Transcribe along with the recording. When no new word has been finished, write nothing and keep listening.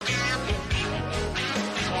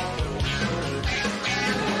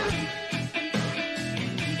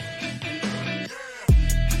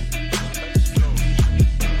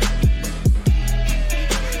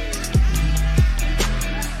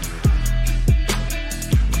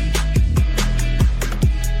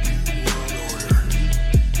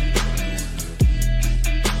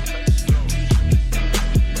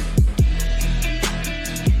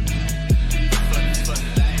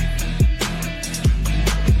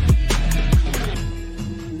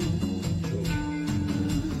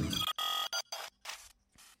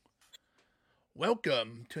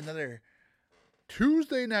Welcome to another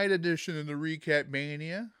Tuesday night edition of the Recap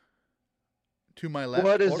Mania. To my left,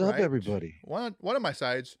 What is or up, right, everybody? one of my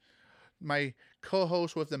sides, my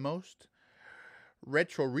co-host with the most,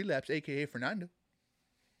 Retro Relapse, aka Fernando.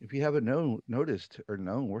 If you haven't noticed or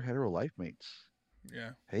known, we're hetero life mates.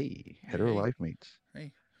 Yeah. Hey, Hey, hetero hey, life mates.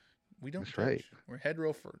 hey. We don't That's judge. right. We're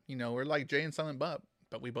hetero for, we're like Jay and Silent Bob,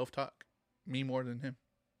 but we both talk. Me more than him.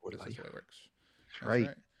 We're This is the way life. it works. That's That's right.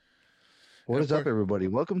 right. And What of is up, course, everybody?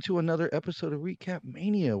 Welcome to another episode of Recap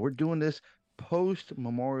Mania. We're doing this post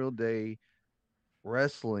Memorial Day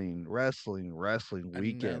wrestling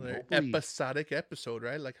weekend. another Hopefully, episodic episode,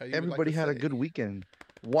 right? Like how you would like everybody to had a say. good weekend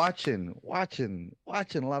watching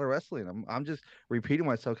a lot of wrestling. I'm just repeating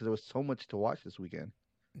myself because there was so much to watch this weekend.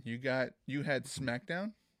 You had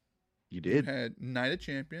SmackDown. You You did. had Night of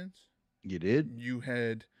Champions. You did. You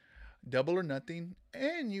had Double or Nothing,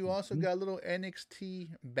 and you also Mhm. got a little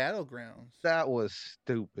NXT Battlegrounds. That was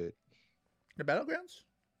stupid. The Battlegrounds?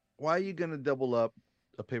 Why are you gonna double up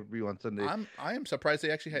a pay-per-view on Sunday? I am surprised they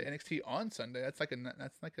actually had NXT on Sunday. That's like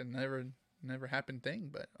a never happened thing.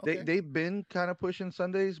 But okay, They've been kind of pushing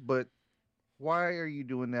Sundays, but why are you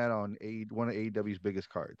doing that on one of AEW's biggest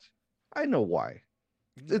cards? I know why.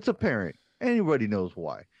 It's apparent. Anybody knows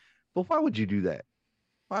why. But why would you do that?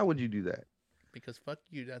 Why would you do that? Because fuck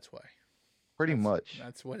you. That's why. Pretty much.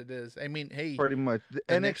 That's what it is. I mean, hey, Pretty much. The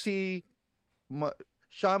the NXT,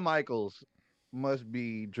 Shawn Michaels must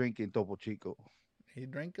be drinking Topo Chico he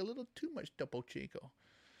drank a little too much Topo Chico.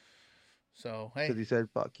 So hey, because he said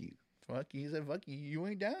 "fuck you." fuck. He said, "Fuck you. You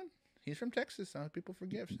ain't down." He's from Texas. People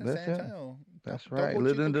forget. San That's it. Antonio, That's right.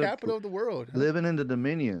 Topo Chico, capital of the world. Huh? Living in the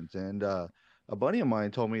Dominions, and a buddy of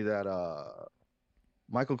mine told me that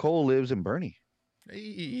Michael Cole lives in Bernie.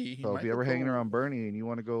 Hey, So if you're ever hanging around Bernie and you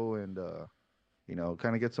want to go and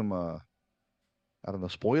kind of get some I don't know,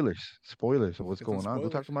 spoilers of what's going on, go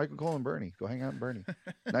talk to Michael Cole and Bernie. Go hang out in Bernie.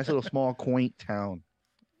 Nice little small quaint town,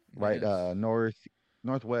 right? Yes.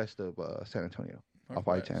 Northwest of San Antonio, off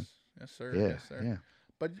I-10. Yes, sir. Yeah, Yes, sir. yeah.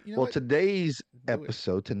 But you know Well, what?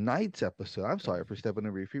 tonight's episode. I'm sorry for stepping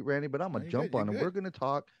over your feet, Randy, but I'm gonna jump on, and we're gonna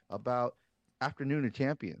talk about Afternoon of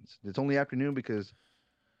Champions. It's only afternoon because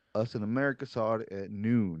us in America saw it at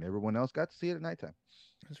noon. Everyone else got to see it at nighttime.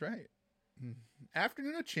 That's right.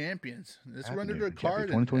 Afternoon of Champions. Let's run Afternoon under the of Champions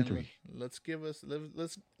card 2023. and let's give us.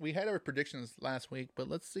 Let's. We had our predictions last week, but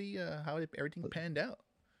let's see how everything panned out.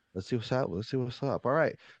 Let's see what's up. Let's see what's up. All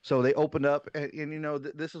right. So they opened up,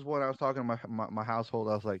 and this is what I was talking to my household.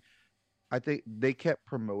 I was like, I think they kept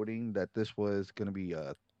promoting that this was going to be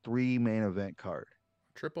a 3 main event card.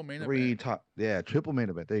 Triple main event. Triple main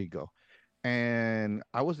event. There you go. And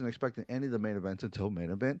I wasn't expecting any of the main events until main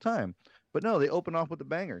event time. But no, they open off with a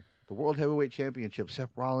banger. The World Heavyweight Championship, Seth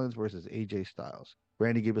Rollins versus AJ Styles.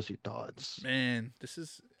 Randy, give us your thoughts. Man,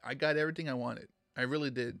 I got everything I wanted. I really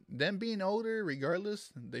did. Them being older,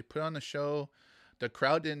 regardless, they put on the show. The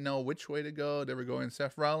crowd didn't know which way to go. They were going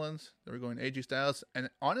Seth Rollins. They were going AJ Styles. And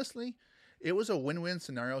honestly, it was a win-win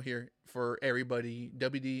scenario here for everybody,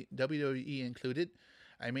 WWE included.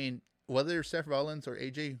 I mean, whether Seth Rollins or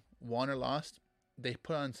AJ won or lost, they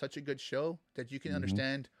put on such a good show that you can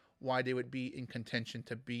understand why they would be in contention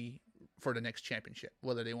to be for the next championship,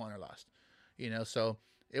 whether they won or lost. So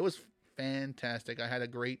it was fantastic. I had a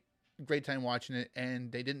great time watching it,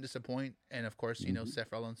 and they didn't disappoint. And of course,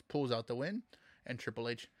 Seth Rollins pulls out the win, and Triple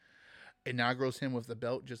H inaugurates him with the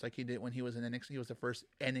belt, just like he did when he was in NXT. He was the first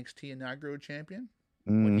NXT inaugural champion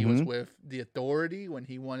when he was with the Authority, when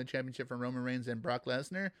he won a championship from Roman Reigns and Brock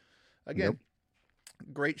Lesnar. Again,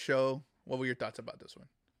 great show. What were your thoughts about this one?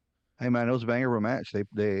 Hey man, it was a banger of a match.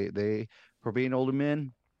 They for being older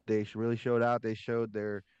men, they really showed out. They showed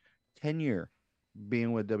their tenure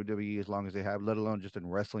being with WWE as long as they have, let alone just in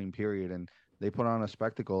wrestling period. And they put on a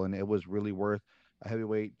spectacle, and it was really worth a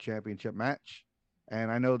heavyweight championship match.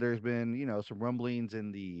 And I know there's been, some rumblings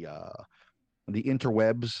in the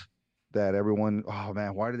interwebs that everyone, oh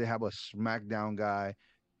man, why do they have a SmackDown guy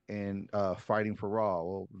and fighting for Raw?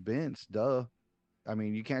 Well, Vince, duh. I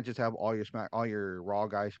mean, you can't just have all your Raw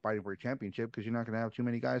guys fighting for a championship because you're not going to have too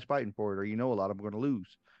many guys fighting for it, or a lot of them are going to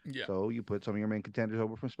lose. Yeah. So you put some of your main contenders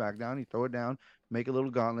over from SmackDown, you throw it down, make a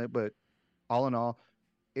little gauntlet. But all in all,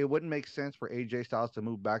 it wouldn't make sense for AJ Styles to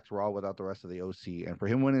move back to Raw without the rest of the OC. And for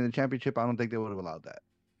him winning the championship, I don't think they would have allowed that.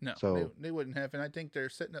 No, so they wouldn't have. And I think they're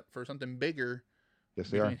setting up for something bigger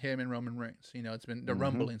between him and Roman Reigns. It's been the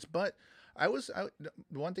rumblings. But the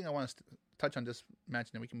one thing I want to touch on this match,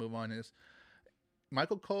 and then we can move on, is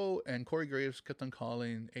Michael Cole and Corey Graves kept on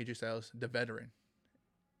calling AJ Styles the veteran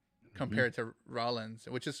compared to Rollins,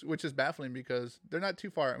 which is baffling because they're not too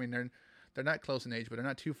far. I mean, they're not close in age, but they're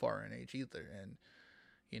not too far in age either. And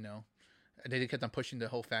you know, they kept on pushing the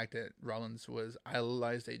whole fact that Rollins was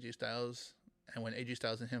idolized AJ Styles, and when AJ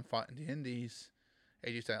Styles and him fought in the Indies,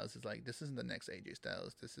 AJ Styles is like, this isn't the next AJ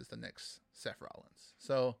Styles, this is the next Seth Rollins.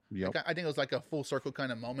 So Yep. I think it was like a full circle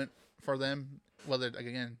kind of moment for them. Whether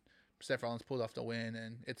again, Seth Rollins pulled off the win,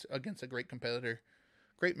 and it's against a great competitor,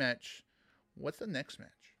 great match. What's the next match?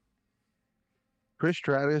 Trish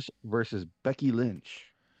Stratus versus Becky Lynch.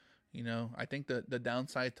 You know, I think the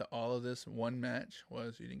downside to all of this one match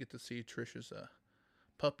was you didn't get to see Trish's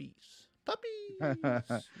puppies.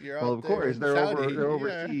 Puppies. You're Well, out of there course, in they're Saudi. Yeah.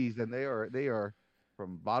 overseas, and they are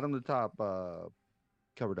from bottom to top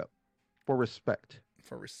covered up for respect.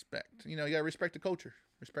 For respect. You know, you gotta respect the culture.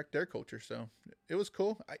 Respect their culture. So it was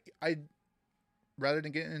cool. I rather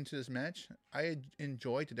than getting into this match, I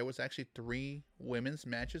enjoyed that there was actually 3 women's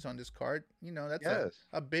matches on this card. You know, that's Yes.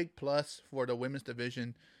 a big plus for the women's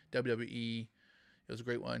division, WWE. It was a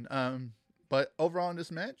great one. But overall in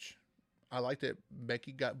this match, I liked that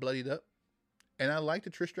Becky got bloodied up. And I liked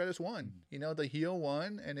that Trish Stratus won. You know, the heel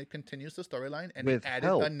won, and it continues the storyline. And With they added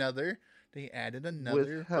help. another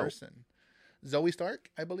help. person. Zoe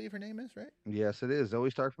Stark, I believe her name is, right? Yes, it is.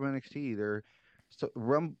 Zoe Stark from NXT. They're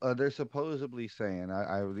supposedly saying,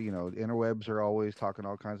 interwebs are always talking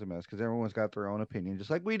all kinds of mess because everyone's got their own opinion, just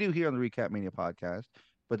like we do here on the Recap Mania podcast.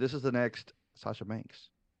 But this is the next Sasha Banks.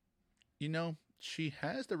 You know, she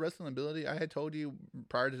has the wrestling ability. I had told you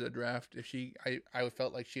prior to the draft if I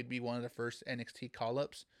felt like she'd be one of the first NXT call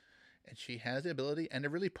ups, and she has the ability, and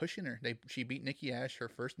they're really pushing her. She beat Nikki Ash her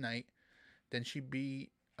first night, then she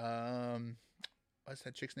beat what's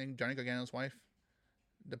that chick's name? Johnny Gargano's wife,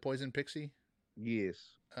 the Poison Pixie. Yes.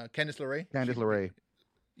 Candice LeRae. Candice LeRae.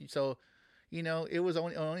 So, you know, it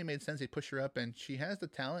only made sense they push her up, and she has the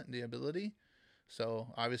talent and the ability. So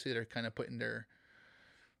obviously they're kind of putting their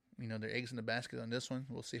eggs in the basket on this one.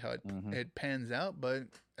 We'll see how it pans out. But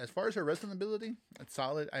as far as her wrestling ability, it's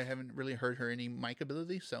solid. I haven't really heard her any mic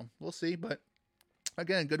ability, so we'll see. But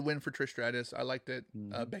again, good win for Trish Stratus. I like that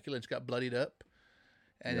Becky Lynch got bloodied up,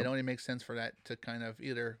 and it only makes sense for that to kind of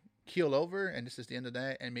either keel over, and this is the end of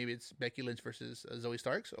that, and maybe it's Becky Lynch versus Zoe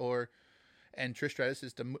Starks, and Trish Stratus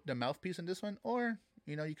is the mouthpiece in this one, or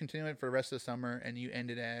you continue it for the rest of the summer and you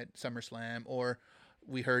end it at SummerSlam, or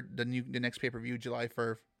we heard the next pay-per-view July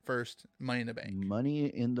 1st, Money in the Bank. Money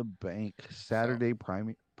in the Bank Saturday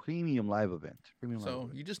premium live event.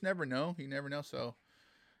 You just never know. You never know. So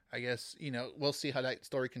I guess we'll see how that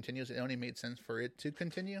story continues. It only made sense for it to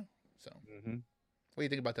continue. So what do you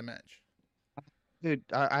think about the match? Dude,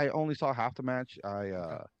 I only saw half the match.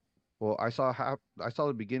 I saw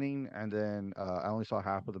the beginning, and then I only saw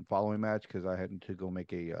half of the following match because I had to go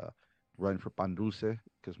make a run for pan dulce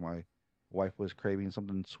because my wife was craving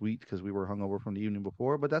something sweet because we were hungover from the evening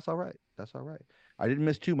before. But that's all right. That's all right. I didn't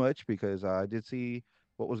miss too much because I did see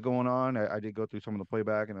what was going on. I did go through some of the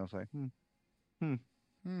playback, and I was like,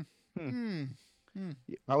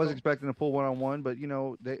 I was expecting to pull one-on-one, but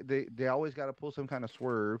they always got to pull some kind of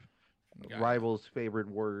swerve. Rival's favorite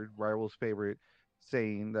word, rival's favorite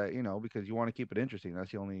saying that, because you want to keep it interesting.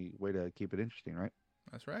 That's the only way to keep it interesting, right?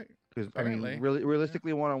 That's right. Because,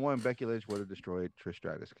 realistically, one-on-one, Becky Lynch would have destroyed Trish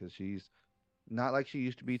Stratus because she's not like she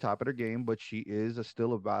used to be top of her game, but she is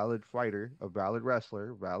still a valid fighter, a valid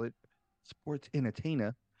wrestler, valid sports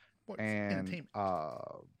entertainer.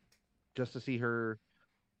 Just to see her,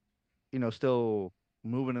 still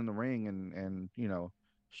moving in the ring and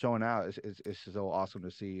showing out is so awesome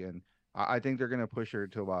to see. And I think they're going to push her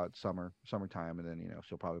to about summertime, and then,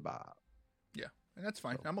 she'll probably buy out. Yeah, and that's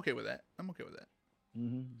fine. So, I'm okay with that.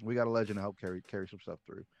 We got a legend to help carry some stuff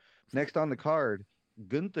through. Next on the card,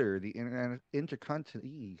 Gunther, the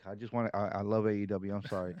Intercontinental. I love AEW. I'm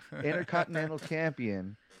sorry. Intercontinental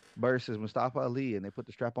Champion versus Mustafa Ali, and they put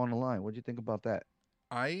the strap on the line. What do you think about that?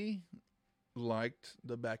 I liked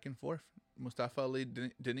the back and forth. Mustafa Ali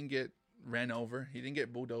didn't get ran over. He didn't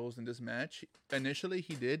get bulldozed in this match. Initially,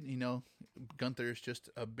 he did. Gunther is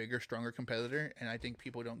just a bigger, stronger competitor, and I think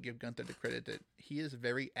people don't give Gunther the credit that he is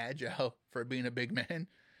very agile for being a big man.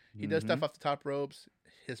 He does stuff off the top ropes.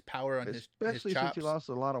 His power on his chops. Especially since he lost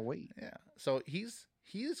a lot of weight. Yeah, so he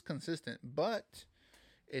is consistent, but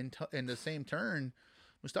in the same turn,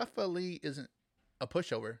 Mustafa Ali isn't a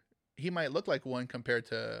pushover. He might look like one compared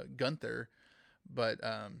to Gunther, but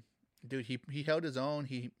dude, he held his own.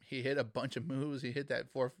 He hit a bunch of moves. He hit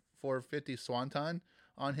that 450 swanton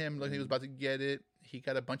on him. Like he was about to get it. He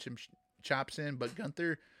got a bunch of chops in, but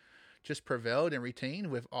Gunther just prevailed and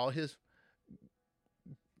retained with all his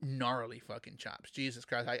gnarly fucking chops. Jesus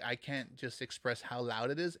Christ, I can't just express how loud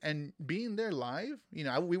it is. And being there live,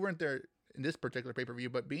 we weren't there in this particular pay-per-view,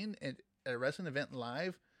 but being at a wrestling event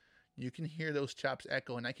live, you can hear those chops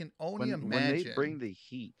echo, and I can only When they bring imagine. the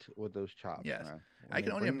heat with those chops, Yes, man. I When they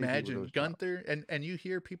can only bring the heat with imagine those chops. Gunther, and you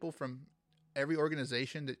hear people from every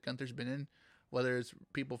organization that Gunther's been in, whether it's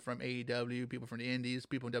people from AEW, people from the Indies,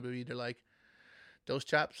 people in WWE. They're like, those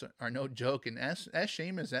chops are no joke. And ask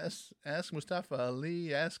Sheamus, ask Mustafa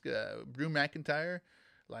Ali, ask Drew McIntyre,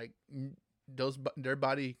 like their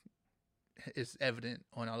body is evident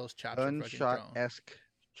on all those chops are fucking Gunshot thrown. esque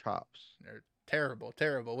chops. They're terrible,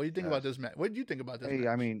 terrible. What do you think about Yes. this match? What did you think about this Hey,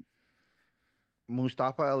 I match? mean,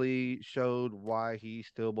 Mustafa Ali showed why he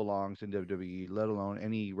still belongs in WWE, let alone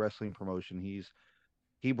any wrestling promotion.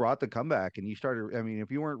 He brought the comeback, and you started. I mean,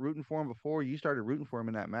 if you weren't rooting for him before, you started rooting for him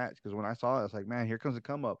in that match. Because when I saw it, I was like, man, here comes the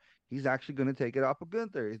come up. He's actually going to take it off of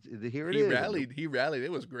Gunther. Here it He is, and rallied. He rallied.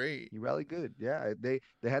 It was great. he rallied good. Yeah, they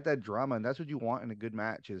had that drama, and that's what you want in a good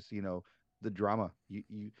match. Is the drama.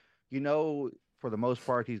 For the most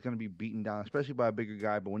part, he's going to be beaten down, especially by a bigger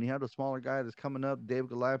guy. But when you have a smaller guy that's coming up, David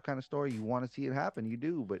Goliath kind of story, you want to see it happen. You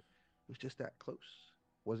do, but it was just that close.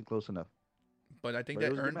 Wasn't close enough. But I think But it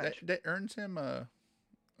that was a good match. that earns him a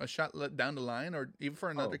shot down the line, or even for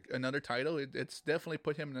Oh, another title. It's definitely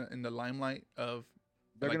put him in the limelight of,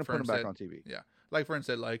 they're like going to put Fern him back said. on TV. Yeah, like Fern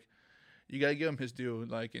said, like you gotta give him his due,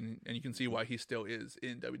 like, and you can see why he still is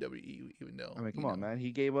in WWE, even though I mean, come on, man. He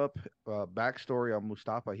gave up backstory on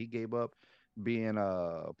Mustafa. He gave up being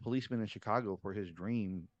a policeman in Chicago for his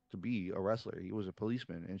dream to be a wrestler. He was a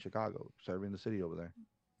policeman in Chicago, serving the city over there.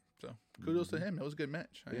 So kudos to Hmm. him. It was a good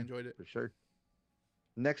match. I Yeah, enjoyed it. for sure.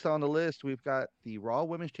 Next on the list, we've got the Raw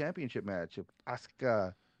Women's Championship match of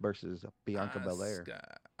Asuka versus Bianca Belair.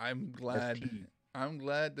 Asuka. I'm glad. ST. I'm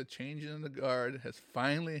glad the changing of the guard has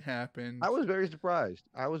finally happened. I was very surprised.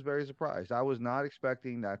 I was very surprised. I was not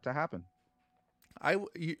expecting that to happen. I'm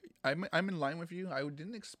in line with you. I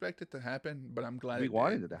didn't expect it to happen, but I'm glad We it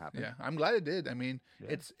wanted did. it to happen. Yeah, I'm glad it did. I mean,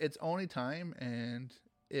 Yeah. it's only time, and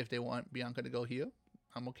if they want Bianca to go heel,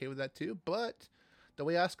 I'm okay with that too. But the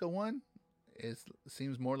way Asuka won,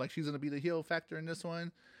 seems more like she's gonna be the heel factor in this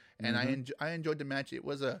one, and Hmm. I enjoyed the match. It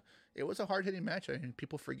was a hard hitting match. I mean,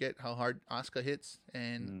 people forget how hard Asuka hits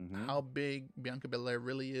and Hmm. how big Bianca Belair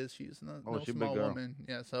really is. She's Oh, no she's a big small girl. woman.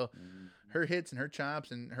 Yeah, so Mhm. her hits and her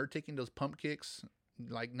chops and her taking those pump kicks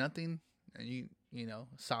like nothing, and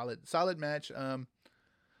solid match.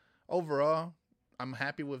 Overall, I'm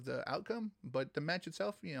happy with the outcome, but the match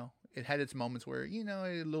itself, it had its moments where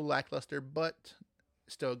a little lackluster, but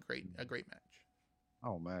still a great match.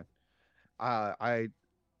 Oh man, I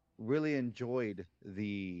really enjoyed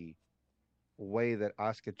the way that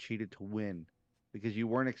Asuka cheated to win because you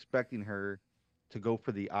weren't expecting her to go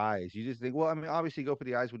for the eyes. You just think, well, I mean, obviously you go for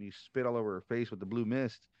the eyes when you spit all over her face with the blue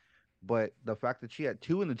mist, but the fact that she had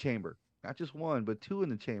two in the chamber, not just one, but two in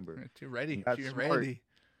the chamber, Too and ready. got She's smart, ready.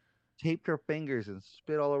 taped her fingers and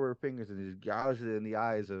spit all over her fingers and just gouged it in the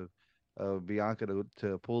eyes of Bianca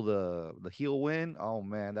to pull the heel win. Oh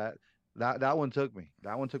man, that one took me.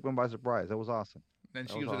 That one took me by surprise. That was awesome. Then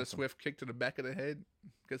That she was gives it a awesome. swift kick to the back of the head,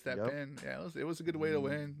 gets that Yep. pin. Yeah, it was a good way to Mm,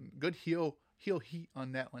 win. Good heel heat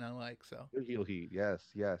on that one. I like so. good heel heat. Yes,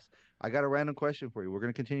 yes. I got a random question for you. We're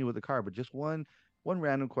gonna continue with the card, but just one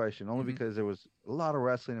random question, only Hmm. because there was a lot of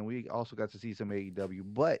wrestling and we also got to see some AEW.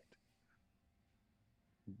 But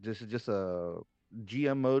this is just a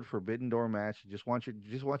GM mode Forbidden Door match. Just want your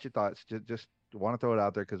thoughts. Just want to throw it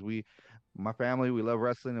out there because my family, we love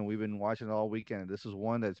wrestling and we've been watching it all weekend. This is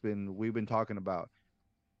one we've been talking about.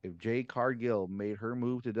 If Jade Cargill made her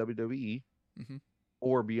move to WWE Hmm.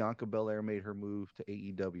 or Bianca Belair made her move to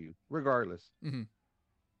AEW, regardless, Hmm.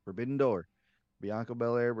 Forbidden Door, Bianca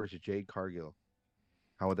Belair versus Jade Cargill.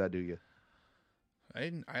 How would that do you? Would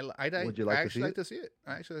you I like to actually see like it? to see it.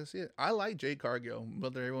 I actually like to see it. I like Jade Cargill,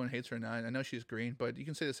 whether everyone hates her or not. I know she's green, but you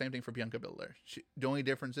can say the same thing for Bianca Belair. The only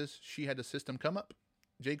difference is she had the system come up.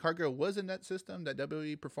 Jade Cargill was in that system, that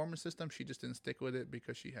WWE performance system. She just didn't stick with it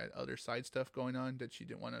because she had other side stuff going on that she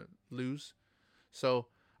didn't want to lose. So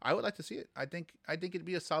I would like to see it. I think it'd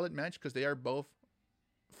be a solid match because they are both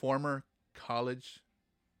former college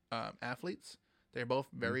athletes. They're both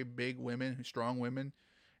Mhm. very big women, strong women,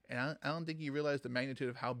 and I don't think you realize the magnitude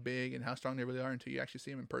of how big and how strong they really are until you actually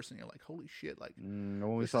see them in person. You're like, holy shit! Like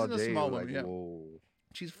When we this saw isn't a Jade, small we're like, woman. Yeah, whoa.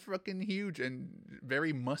 she's fucking huge and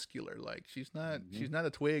very muscular. Like she's not Hmm. she's not a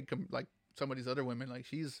twig like some of these other women. Like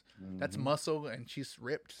that's Hmm. muscle and she's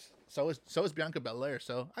ripped. So is Bianca Belair.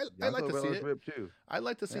 So I like Bianca to see Belair's it. ripped too. I'd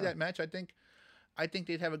like to see Yeah. that match. I think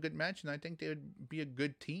they'd have a good match, and I think they would be a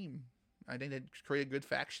good team. I think they'd create a good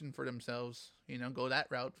faction for themselves. Go that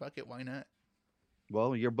route. Fuck it, why not?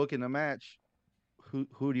 Well, you're booking a match. Who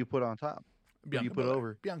do you put on top? Who do you Bianca put Belair.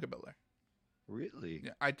 over? Bianca Belair. Really?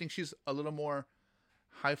 Yeah, I think she's a little more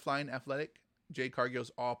high flying, athletic. Jade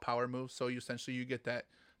Cargill's all power moves, so you get that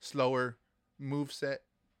slower move set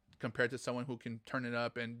compared to someone who can turn it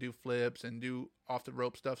up and do flips and do off the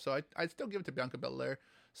rope stuff. So I'd still give it to Bianca Belair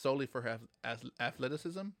solely for her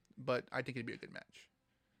athleticism, but I think it'd be a good match.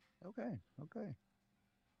 Okay. Okay.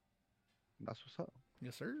 That's what's up.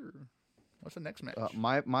 Yes, sir. What's the next match?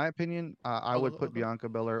 My opinion, I Oh, would go, put go, Bianca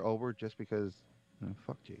Belair over just because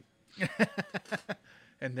fuck Jade. go.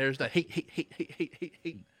 And there's the hate.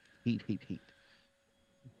 Heat.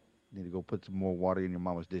 Need to go put some more water in your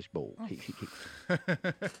mama's dish bowl. Oh. Heat.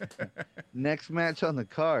 Next match on the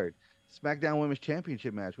card, SmackDown Women's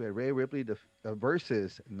Championship match. We had Rhea Ripley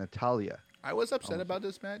versus Natalya. I was upset about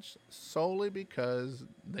this match solely because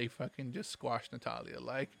they fucking just squashed Natalya.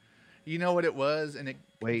 Like, you know what it was, and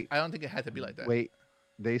I don't think it had to be like that. Wait,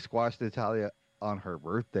 they squashed Natalya on her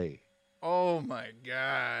birthday. Oh my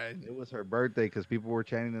god! It was her birthday because people were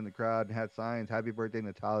chanting in the crowd and had signs, "Happy birthday,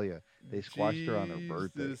 Natalya." They squashed her on her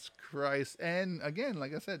birthday. Jesus Christ! And again,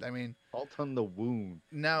 like I said, I mean, salt on the wound.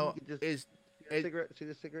 Now see the cigarette,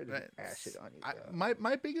 just ash it on you.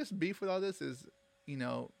 My biggest beef with all this is,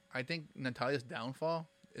 I think Natalya's downfall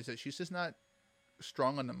is that she's just not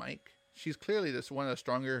strong on the mic. She's clearly just one of the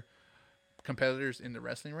stronger competitors in the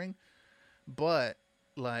wrestling ring, but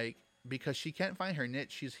like, because she can't find her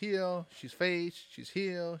niche, she's heel, she's face, she's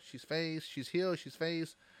heel, she's face, she's heel, she's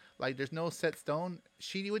face. Like, there's no set stone.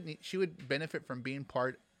 She would benefit from being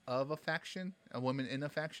part of a faction, a woman in a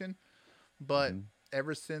faction, but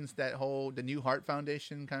ever since the New Heart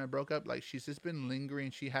Foundation kind of broke up, like, she's just been lingering.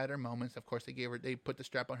 She had her moments. Of course, they put the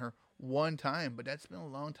strap on her one time, but that's been a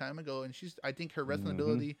long time ago. And I think her wrestling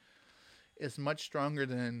ability is much stronger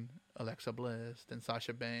than Alexa Bliss, than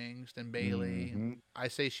Sasha Banks, than Bayley. I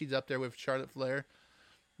say she's up there with Charlotte Flair,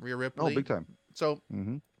 Rhea Ripley. Oh, big time. So,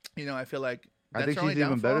 I feel like I think she's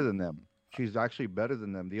even better than them. She's actually better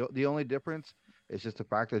than them. The only difference is just the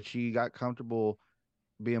fact that she got comfortable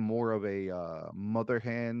being more of a mother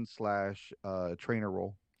hen / trainer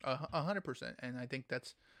role. 100%. And I think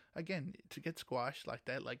that's, again, to get squashed like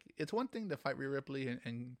that, like, it's one thing to fight Rhea Ripley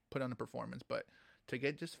and put on a performance, but to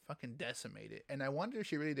get just fucking decimated. And I wonder if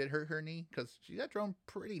she really did hurt her knee, because she got thrown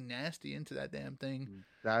pretty nasty into that damn thing.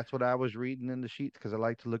 That's what I was reading in the sheets, because I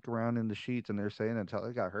like to look around in the sheets, and they're saying until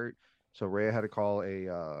it got hurt. So Rhea had to call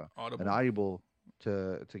an audible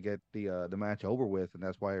to get the match over with, and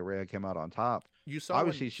that's why Rhea came out on top.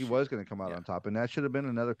 Obviously she was going to come out on top, and that should have been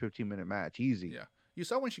another 15-minute match, easy. Yeah, you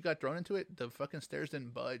saw when she got thrown into it, the fucking stairs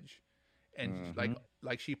didn't budge, and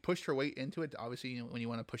like she pushed her weight into it. Obviously, when you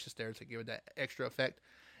want to push the stairs to give it that extra effect,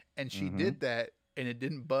 and she did that, and it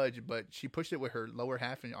didn't budge, but she pushed it with her lower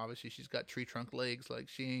half, and obviously she's got tree trunk legs, like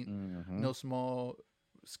she ain't no small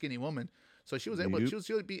skinny woman. So she was able.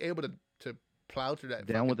 She would be able to plow through that.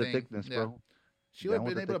 Down with the thing. thickness, bro. She would have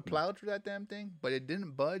been able to plow through that damn thing, but it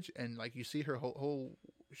didn't budge, and like you see her whole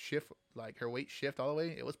shift, like her weight shift all the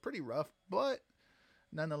way. It was pretty rough, but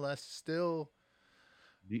nonetheless, still.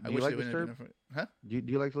 Do you like Disturb? Huh? Do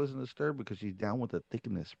you like to listen to Disturb because she's down with the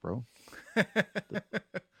thickness, bro?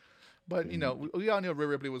 But we all knew Rhea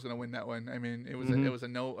Ripley was going to win that one. I mean, it was a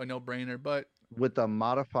no brainer, but with a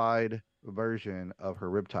modified version of her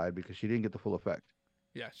riptide because she didn't get the full effect.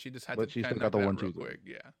 Yeah, she just had but to. She still got the 1-2 quick.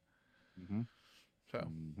 Yeah. So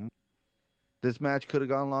this match could have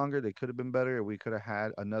gone longer. They could have been better. We could have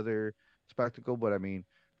had another spectacle. But I mean,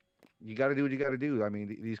 you got to do what you got to do. I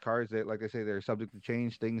mean, these cards, like I say, they're subject to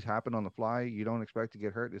change. Things happen on the fly. You don't expect to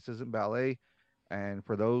get hurt. This isn't ballet. And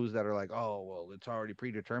for those that are like, oh well, it's already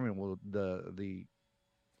predetermined. Well, the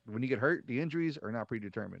when you get hurt, the injuries are not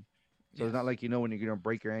predetermined. So it's not like when you're going to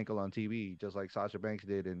break your ankle on TV, just like Sasha Banks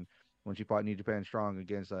did, and when she fought New Japan Strong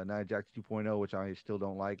against Nia Jax 2.0, which I still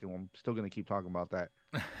don't like, and I'm still going to keep talking about that.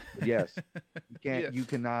 But yes, you can't, you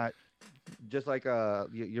cannot, just like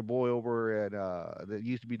your boy over at that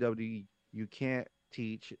used to be WWE, you can't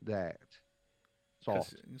teach that.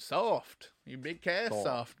 Soft, you big cast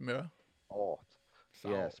soft, bro. Soft.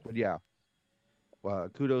 Yes, but yeah.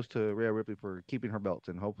 Kudos to Rhea Ripley for keeping her belt,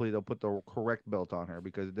 and hopefully they'll put the correct belt on her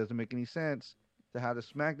because it doesn't make any sense to have the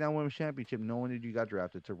SmackDown Women's Championship knowing that you got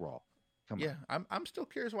drafted to Raw. Come on. I'm still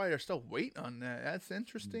curious why they're still waiting on that. That's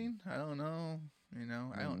interesting. I don't know.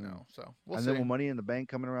 I don't know. So we'll see. Then with Money in the Bank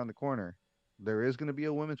coming around the corner, there is going to be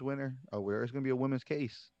a women's winner. There is going to be a women's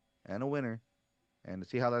case and a winner, and to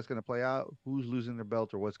see how that's going to play out, who's losing their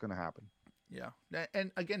belt or what's going to happen. Yeah,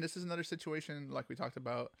 and again, this is another situation like we talked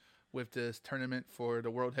about with this tournament for the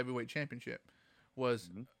World Heavyweight Championship.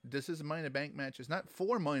 This is a Money in the Bank match. It's not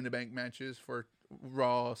 4 Money in the Bank matches for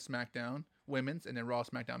Raw, SmackDown women's, and then Raw,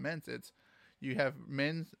 SmackDown men's. It's You have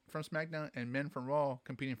men from SmackDown and men from Raw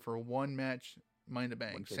competing for one match, Money in the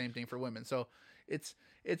Bank. Same thing for women. So it's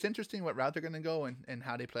interesting what route they're going to go and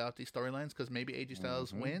how they play out these storylines, because maybe AJ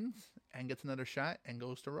Styles wins and gets another shot and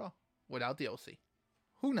goes to Raw without the OC.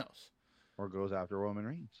 Who knows? Or goes after Roman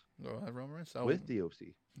Reigns. Go have Roman Reigns. So with the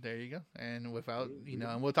OC. There you go. And without,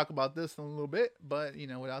 and we'll talk about this in a little bit, but,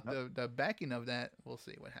 without the backing of that, we'll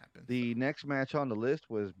see what happens. The next match on the list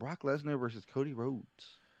was Brock Lesnar versus Cody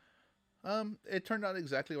Rhodes. It turned out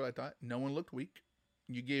exactly what I thought. No one looked weak.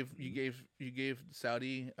 You gave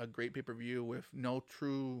Saudi a great pay-per-view with no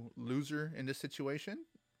true loser in this situation.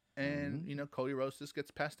 And, Cody Rhodes just gets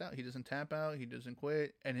passed out. He doesn't tap out. He doesn't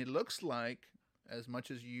quit. And it looks like, as much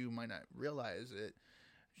as you might not realize it,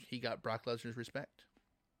 he got Brock Lesnar's respect.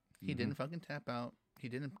 He didn't fucking tap out. He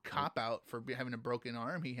didn't cop out for having a broken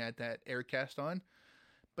arm. He had that air cast on,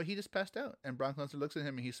 but he just passed out. And Brock Lesnar looks at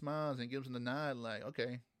him and he smiles and gives him the nod, like,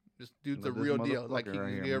 okay, this dude's a real deal. Like,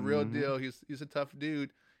 he's a real deal. He's a tough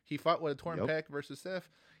dude. He fought with a torn pec versus Seth.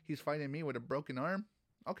 He's fighting me with a broken arm.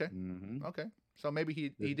 Okay. Okay. So maybe he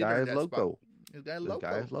did earn that spot. This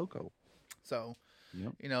guy is loco. So,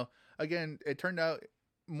 again, it turned out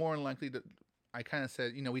more than likely that I kind of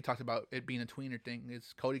said, we talked about it being a tweener thing.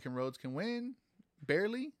 It's Rhodes can win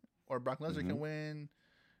barely, or Brock Lesnar can win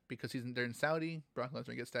because they're in Saudi. Brock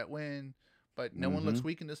Lesnar gets that win, but no one looks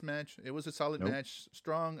weak in this match. It was a solid match,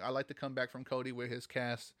 strong. I like the comeback from Cody with his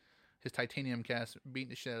titanium cast,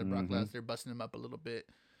 beating the shit out of Brock Lesnar, busting him up a little bit.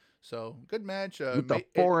 So good match. With the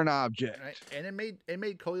foreign object, right? And it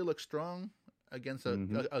made Cody look strong against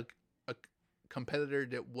a competitor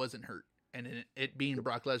that wasn't hurt. And it being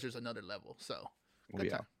Brock Lesnar's another level. So good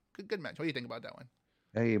time. Good match. What do you think about that one?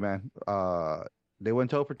 Hey man, they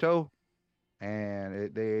went toe for toe,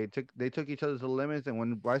 and they took each other to the limits. And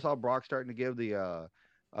when I saw Brock starting to give the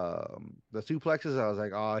suplexes, I was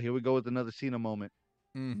like, oh, here we go with another Cena moment,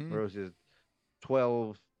 where it was just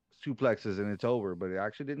 12 suplexes and it's over. But it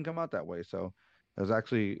actually didn't come out that way. So it was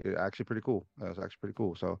actually pretty cool.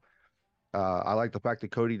 So I like the fact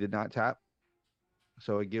that Cody did not tap.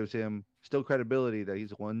 So it gives him still credibility that he's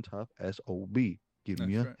one tough SOB. Give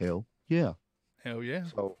me a hell yeah. Hell yeah.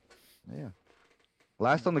 So, yeah.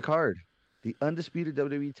 Last on the card, the undisputed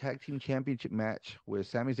WWE Tag Team Championship match with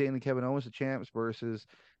Sami Zayn and Kevin Owens, the champs, versus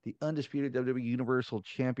the undisputed WWE Universal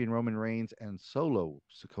Champion Roman Reigns and Solo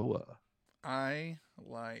Sikoa. I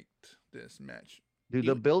liked this match. Dude,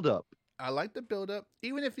 the build-up. I liked the build-up.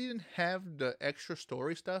 Even if you didn't have the extra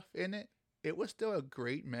story stuff in it, it was still a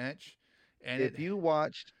great match. And if you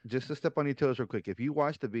watched, just to step on your toes real quick, if you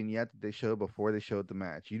watched the vignette that they showed before they showed the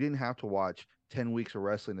match, you didn't have to watch 10 weeks of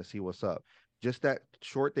wrestling to see what's up. Just that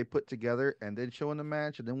short they put together and then showing the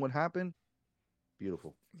match and then what happened,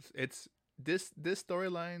 beautiful. It's this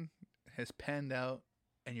storyline has panned out,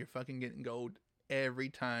 and you're fucking getting gold every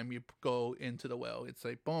time you go into the well. It's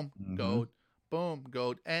like boom, gold, boom,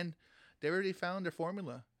 gold, and they already found their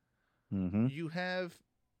formula. You have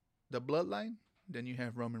the bloodline, then you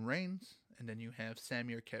have Roman Reigns, and then you have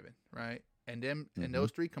Sami or Kevin, right? And them and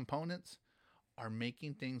those three components are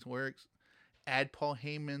making things work. Add Paul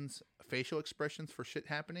Heyman's facial expressions for shit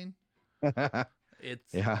happening.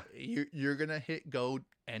 You're gonna hit gold,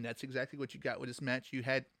 and that's exactly what you got with this match. You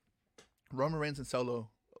had Roman Reigns and Solo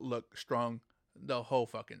look strong the whole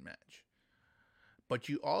fucking match, but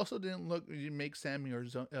you also didn't make Sami or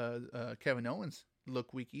Kevin Owens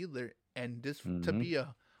look weak either. And this to be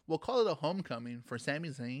we'll call it a homecoming for Sami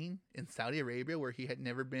Zayn in Saudi Arabia, where he had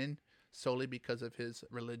never been, solely because of his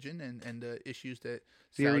religion and the issues that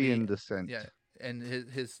Syrian descent. Yeah, and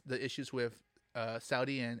the issues with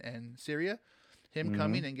Saudi and Syria. Him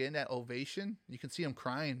coming and getting that ovation, you can see him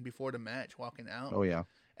crying before the match, walking out. Oh yeah,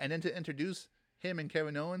 and then to introduce him and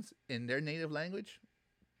Kevin Owens in their native language,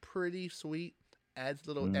 pretty sweet. Adds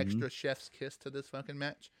a little extra chef's kiss to this fucking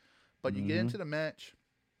match. But you get into the match,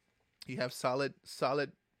 you have solid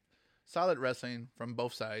wrestling from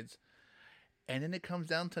both sides, and then it comes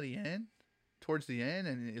down to the end, towards the end,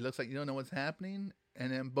 and it looks like you don't know what's happening,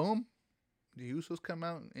 and then boom, the Usos come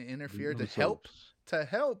out and interfere to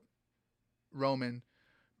help Roman,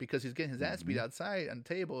 because he's getting his ass beat outside on the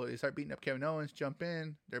table. They start beating up Kevin Owens, jump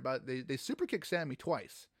in, they super kick Sami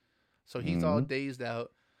twice, so he's all dazed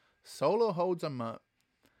out. Solo holds him up,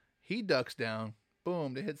 he ducks down.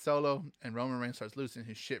 Boom! They hit Solo, and Roman Reigns starts losing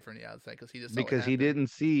his shit from the outside because he didn't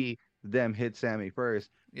see them hit Sami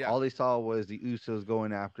first. Yeah. All they saw was the Usos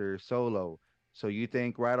going after Solo. So you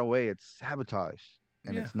think right away it's sabotage,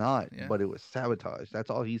 and it's not. Yeah. But it was sabotage.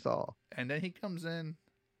 That's all he saw. And then he comes in,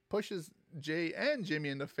 pushes Jay and Jimmy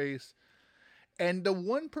in the face, and the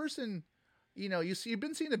one person, you've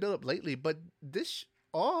been seeing the build up lately, but this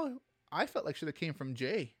I felt like should have came from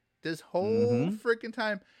Jay this whole Mm-hmm. freaking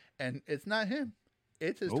time, and it's not him.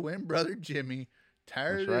 It's his Nope. twin brother Jimmy.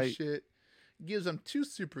 Tired That's of this right. shit. Gives him 2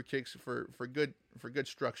 super kicks for good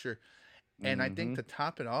structure, and I think Mm-hmm. to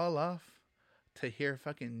top it all off, to hear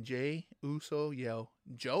fucking Jay Uso yell,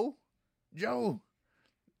 Joe, Joe,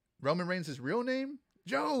 Roman Reigns' real name,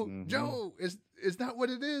 Joe, Mm-hmm. Joe is not what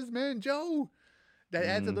it is, man, Joe. That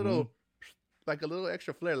adds a Mm-hmm. little, like a little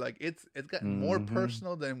extra flair. Like it's gotten more Mm-hmm.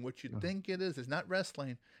 personal than what you think it is. It's not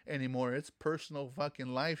wrestling anymore. It's personal fucking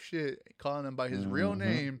life shit. Calling him by his real Mm-hmm.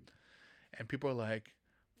 name, and people are like,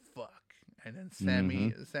 "Fuck." And then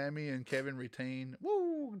Mm-hmm. Sammy and Kevin retain.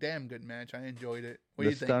 Woo, damn good match. I enjoyed it. What do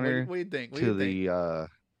The you think? stunner What do you think? What do you to think?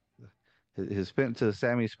 the his spin to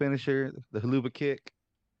Sammy's finisher, the haluva kick.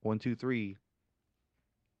 1, 2, 3.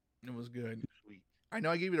 It was good. Too sweet. I know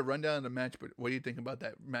I gave you the rundown of the match, but what do you think about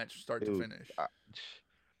that match, start to Dude, finish?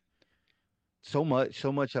 so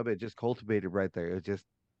much of it just cultivated right there. It's just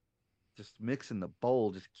mixing the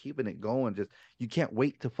bowl, just keeping it going. Just you can't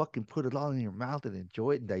wait to fucking put it all in your mouth and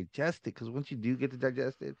enjoy it and digest it. Because once you do get to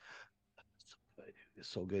digest it, it's so good. It's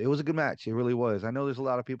so good. It was a good match. It really was. I know there's a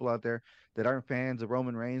lot of people out there that aren't fans of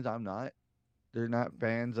Roman Reigns. I'm not. They're not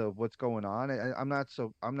fans of what's going on. I'm not.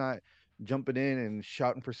 So I'm not jumping in and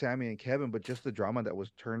shouting for Sammy and Kevin, but just the drama that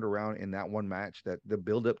was turned around in that one match, that the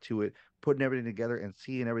build up to it, putting everything together and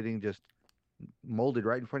seeing everything just molded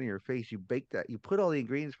right in front of your face. You bake that. You put all the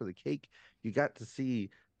ingredients for the cake. You got to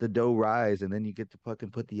see the dough rise, and then you get to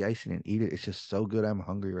fucking put the icing and eat it. It's just so good. I'm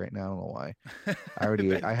hungry right now. I don't know why. I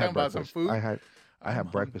already ate. I Talking had about some breakfast. I food. had. I I'm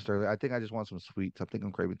had breakfast hungry. earlier. I think I just want some sweets. I think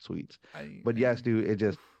I'm craving sweets. I But yes, man, dude, it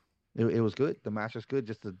just oof. it was good. The match was good.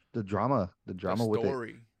 Just the the drama with it.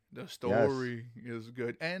 story, the Yes, story is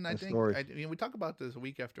good, and I the think story. we talk about this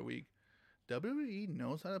week after week. WWE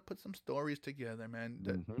knows how to put some stories together, man.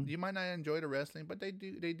 That Hmm. you might not enjoy the wrestling, but they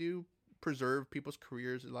do preserve people's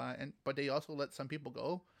careers a lot, and but they also let some people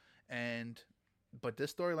go, and but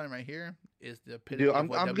this storyline right here is the Dude, epitome of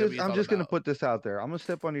what WWE is I'm all just gonna about. put this out there. I'm gonna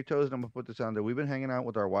step on your toes and I'm gonna put this out there. We've been hanging out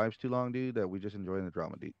with our wives too long, dude. That we just enjoying the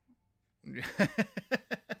drama, dude.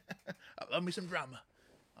 I love me some drama.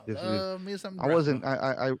 I This is love me some I wasn't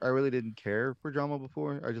drama. I really didn't care for drama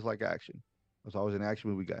before. I just like action. I was always an action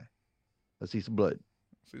movie guy. Let's see some blood.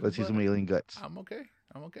 See some Let's see some blood. alien guts. I'm okay.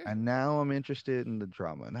 I'm okay. And now I'm interested in the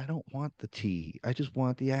drama, and I don't want the tea. I just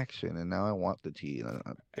want the action, and now I want the tea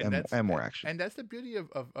And that's and more action. and that's the beauty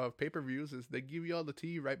of pay-per-views is they give you all the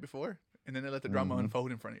tea right before, and then they let the drama Hmm.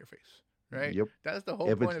 unfold in front of your face, right? Yep. That's the whole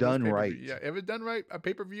If it's point of this done pay-per-view. right. Yeah, if it's done right, a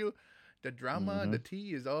pay-per-view, the drama, the Hmm.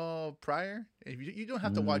 tea is all prior. If you don't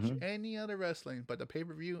have to watch Hmm. any other wrestling but the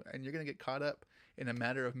pay-per-view, and you're gonna get caught up in a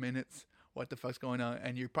matter of minutes. What the fuck's going on?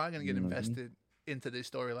 And you're probably gonna get Hmm. invested into these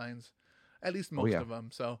storylines, at least Oh most yeah. of them.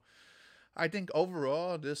 So I think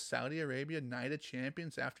overall, this Saudi Arabia Night of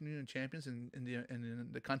Champions, Afternoon of Champions in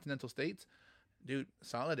the continental states, dude,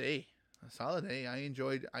 solid A, a solid A. I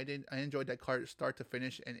enjoyed that card start to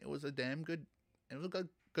finish, and it was a damn good. It was a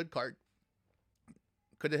good card.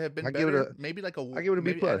 Could it have been I give it better? a Maybe like I give it a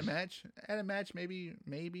B maybe at a plus. match,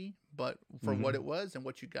 maybe. But for what Hmm. it was and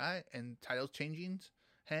what you got and titles changing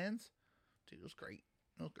hands, dude, it was great.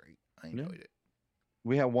 It was great. I Yeah. enjoyed it.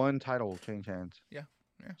 We had one title change hands. Yeah,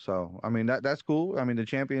 yeah. So I mean that's cool. I mean the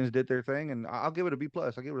champions did their thing, and I'll give it a B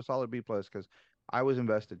plus. I'll give it a solid B plus because I was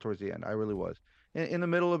invested towards the end. I really was. In the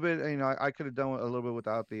middle of it, I could have done a little bit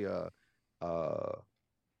without uh,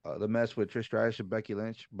 the mess with Trish Stratus and Becky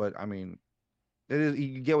Lynch, but I mean it is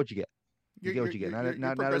you get what you get. You You're get what you're you get. you're Not you're,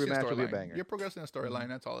 you're not every progressing a match will be a storyline. banger. You're progressing a Mhm. storyline.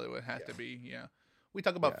 That's all it would have to Yeah, be. Yeah, we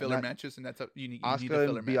talk about yeah. filler Not matches, and that's a you need a Asuka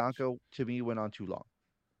filler and match. Bianca to me went on too long.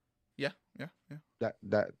 Yeah, yeah, yeah.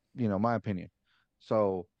 That my opinion.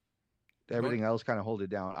 So Going. everything else kind of hold it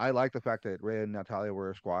down. I like the fact that Rhea and Natalia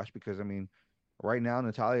were squashed because I mean, right now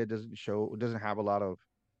Natalia doesn't have a lot of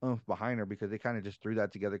oomph behind her because they kind of just threw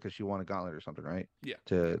that together because she won a gauntlet or something, right? Yeah,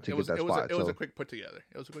 yeah. To It get was that it was a, spot. it was a So quick put together.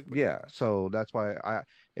 It was a quick put yeah, together. so that's why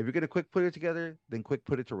if you're gonna quick put it together, then quick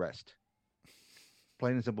put it to rest.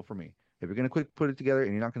 Plain and simple for me. If you're gonna quick put it together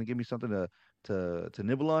and you're not gonna give me something to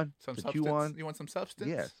nibble on, Some to chew substance. on, You want some substance?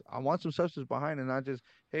 yes, I want some substance behind it, not just,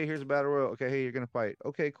 hey, here's a battle royal. Okay, hey, you're gonna fight.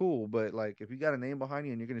 Okay, cool. But like, if you got a name behind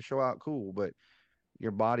you and you're gonna show out, cool. But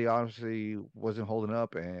your body obviously wasn't holding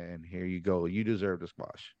up, and here you go. You deserve the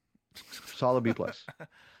squash. Solid B plus.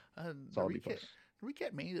 The Solid B recap. plus. The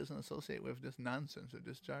recap me doesn't associate with this nonsense that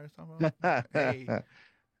this jar is talking about. Hey,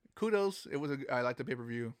 kudos. It was I like the pay per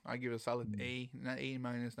view. I give it a solid A, not A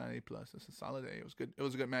minus, not A plus. It's a solid A. It was good. It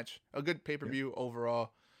was a good match, a good pay per Yep. view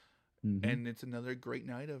overall, Hmm. and it's another great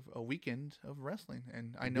night of a weekend of wrestling.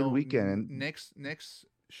 And I Good know weekend. next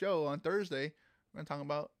show on Thursday we're gonna talk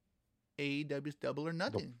about AEW's Double or The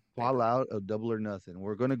Nothing pay-per-view. fallout of Double or Nothing.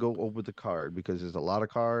 We're going to go over the card because there's a lot of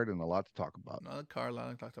card and a lot to talk about. Another card, a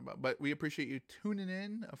lot to talk about. But we appreciate you tuning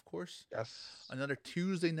in, of course. Yes. Another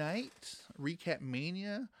Tuesday night recap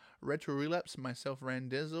mania, retro relapse. Myself,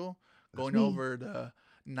 Randizzle, That's going me. over the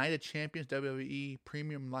Night of Champions WWE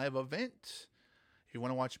Premium Live event. If you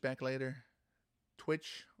want to watch back later,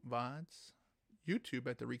 Twitch VODs, YouTube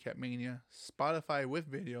at the Recap Mania, Spotify with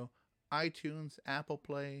video, iTunes, Apple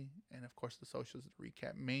Play, and of course the socials at the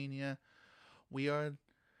Recap Mania. We are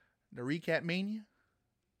the Recap Mania.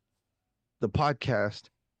 The podcast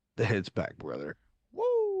that hits back, brother.